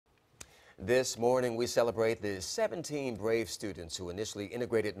This morning, we celebrate the 17 brave students who initially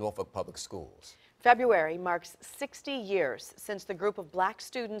integrated Norfolk Public Schools. February marks 60 years since the group of black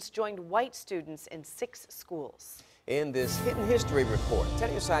students joined white students in 6 schools. In this Hidden History report,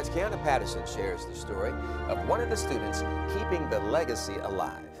 10 News Side's Kiana Patterson shares the story of one of the students keeping the legacy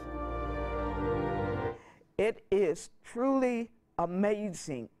alive. It is truly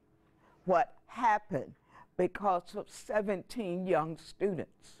amazing what happened because of 17 young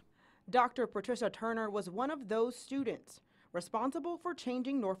students. Dr. Patricia Turner was one of those students responsible for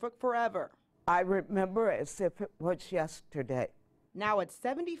changing Norfolk forever. I remember as if it was yesterday. Now at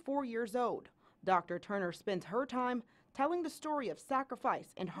 74 years old, Dr. Turner spends her time telling the story of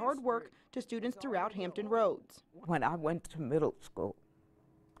sacrifice and hard work to students throughout Hampton Roads. When I went to middle school,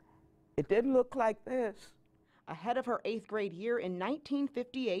 it didn't look like this. Ahead of her 8th grade year in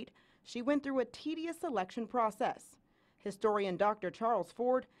 1958, she went through a tedious selection process. Historian Dr. Charles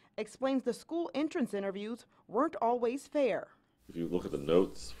Ford explains the school entrance interviews weren't always fair. If you look at the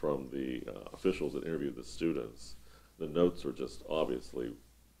notes from the officials that interviewed the students, the notes are just obviously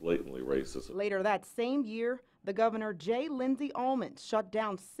blatantly racist. Later that same year, the governor J. Lindsay Almond shut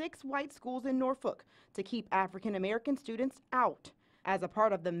down 6 white schools in Norfolk to keep African American students out as a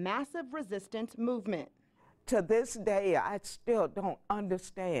part of the massive resistance movement. To this day, I still don't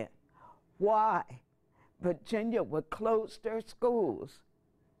understand why Virginia would close their schools,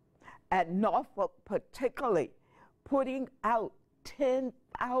 and Norfolk particularly putting out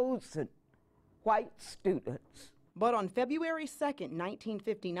 10,000 white students. But on February 2nd,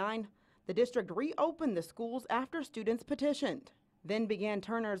 1959, the district reopened the schools after students petitioned. Then began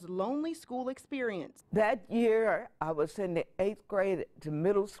Turner's lonely school experience. That year, I was in the 8th grade to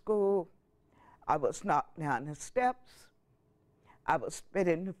middle school. I was knocked down the steps. I was spit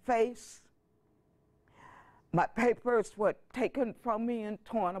in the face. My papers were taken from me and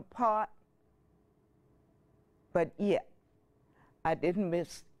torn apart. But yet, I didn't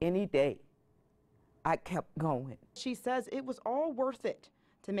miss any day. I kept going. She says it was all worth it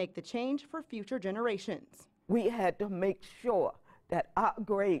to make the change for future generations. We had to make sure that our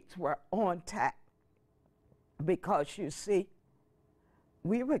grades were on track because, you see,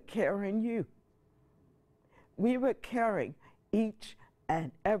 we were carrying you. We were carrying each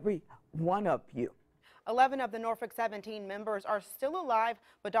and every one of you. 11 of the Norfolk 17 members are still alive,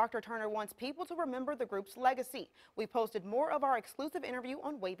 but Dr. Turner wants people to remember the group's legacy. We posted more of our exclusive interview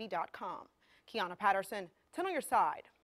on wavy.com. Kiana Patterson, 10 on your side.